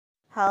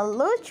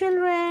Hello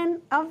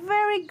children, a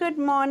very good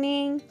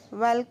morning.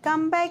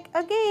 Welcome back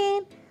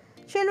again.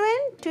 Children,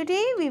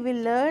 today we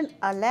will learn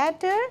a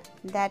letter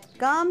that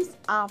comes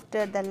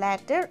after the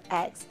letter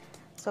X.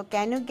 So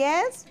can you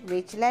guess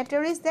which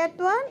letter is that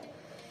one?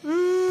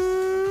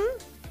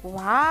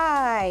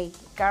 Y.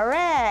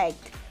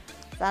 Correct.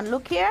 Then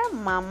look here,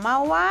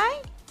 Mama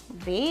Y,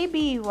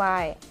 Baby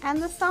Y.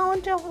 And the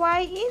sound of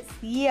Y is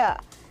ya.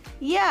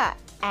 Ya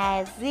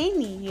as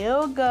in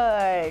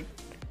yogurt.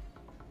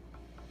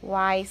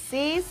 Y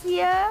says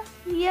ya,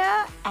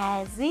 ya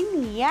as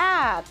in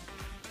yak.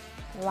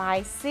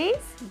 Y says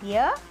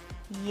ya,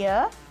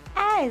 ya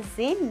as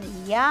in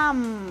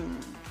yum.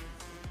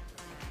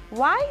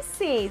 Y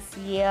says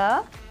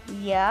ya,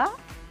 ya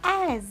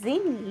as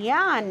in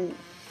yarn.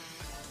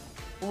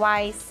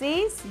 Y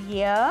says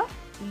ya,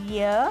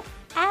 ya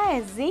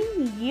as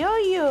in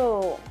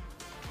yo-yo.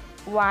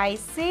 Y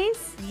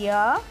says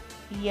ya,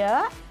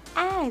 ya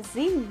as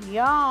in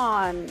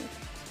yarn.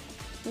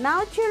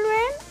 Now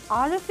children,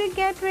 all of you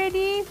get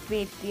ready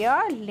with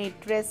your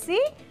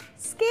literacy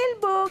skill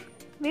book.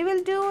 We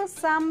will do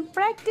some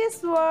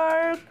practice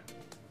work.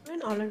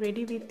 And all are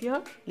ready with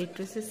your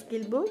literacy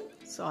skill book.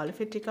 So all of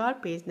you take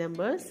out page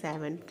number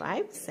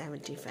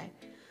 7575.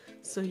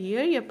 So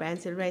here your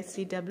parents will write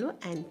CW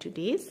and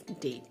today's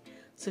date.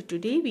 So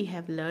today we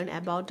have learned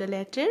about the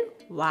letter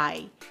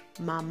Y.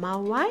 Mama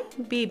Y,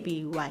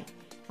 Baby Y.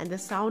 And the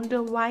sound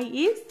of Y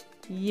is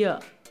ya.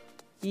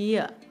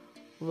 Ya.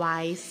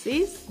 Y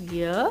says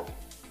ya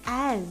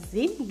as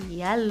in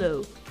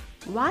yellow.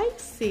 Y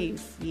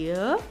says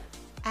ya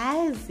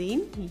as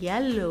in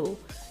yellow.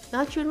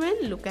 Now children,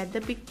 look at the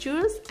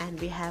pictures and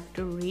we have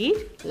to read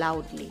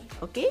loudly.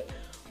 Okay?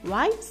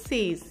 Y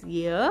says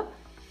ya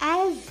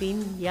as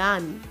in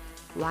yarn.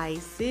 Y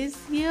says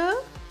ya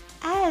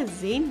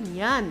as in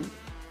yarn.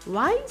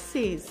 Y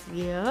says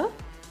ya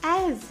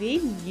as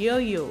in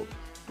yo-yo.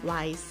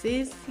 Y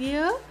says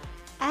ya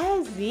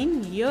as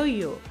in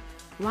yo-yo.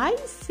 Y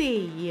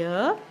say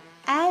ya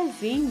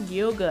as in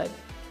yogurt.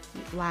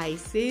 Y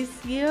says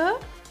ya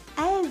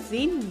as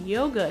in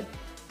yogurt.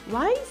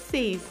 Y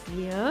says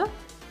ya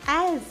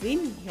as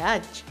in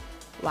yach.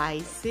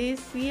 Y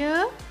says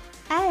ya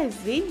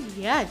as in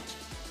yach.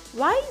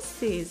 Y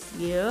says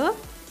ya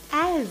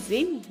as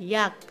in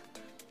yak.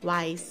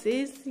 Y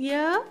says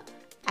ya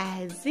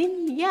as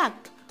in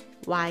yak.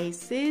 Y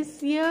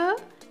says ya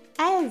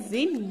as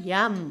in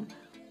yum.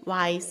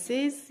 Y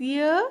says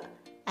ya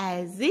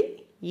as in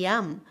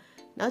yum.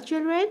 Now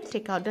children,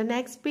 take out the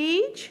next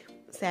page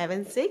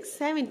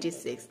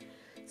 7676.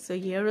 So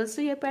here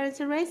also your parents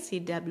will write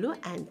CW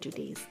and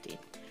today's date.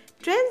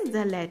 Trace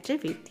the letter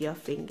with your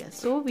finger.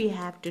 So we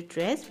have to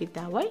trace with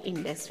our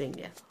index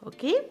finger.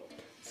 Okay.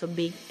 So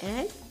big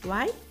X,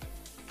 Y,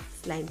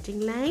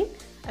 slanting line,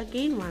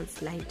 again one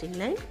slanting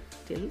line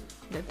till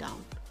the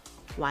down.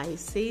 Y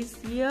says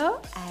here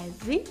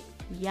as in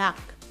yak.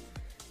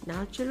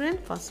 Now children,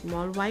 for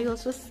small y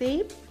also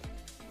same.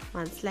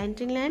 One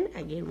slanting line,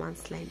 again one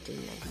slanting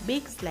line,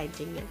 big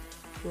slanting line.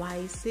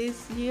 Y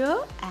says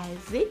here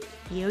as in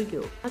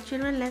yo-yo. Now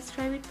children, let's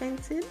try with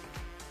pencil.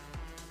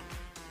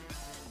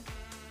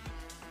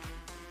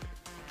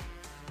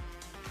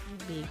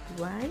 Big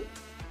Y,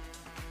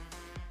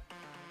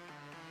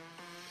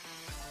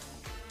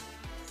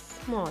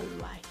 small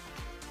y.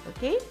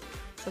 Okay,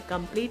 so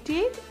complete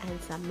it and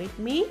submit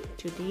me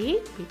today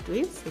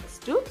between 6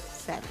 to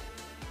 7.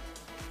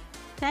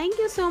 Thank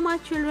you so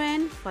much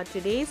children for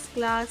today's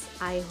class.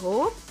 I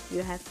hope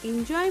you have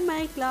enjoyed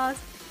my class.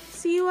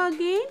 See you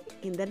again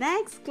in the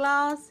next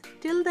class.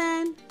 Till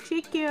then,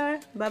 take care.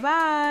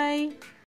 Bye-bye.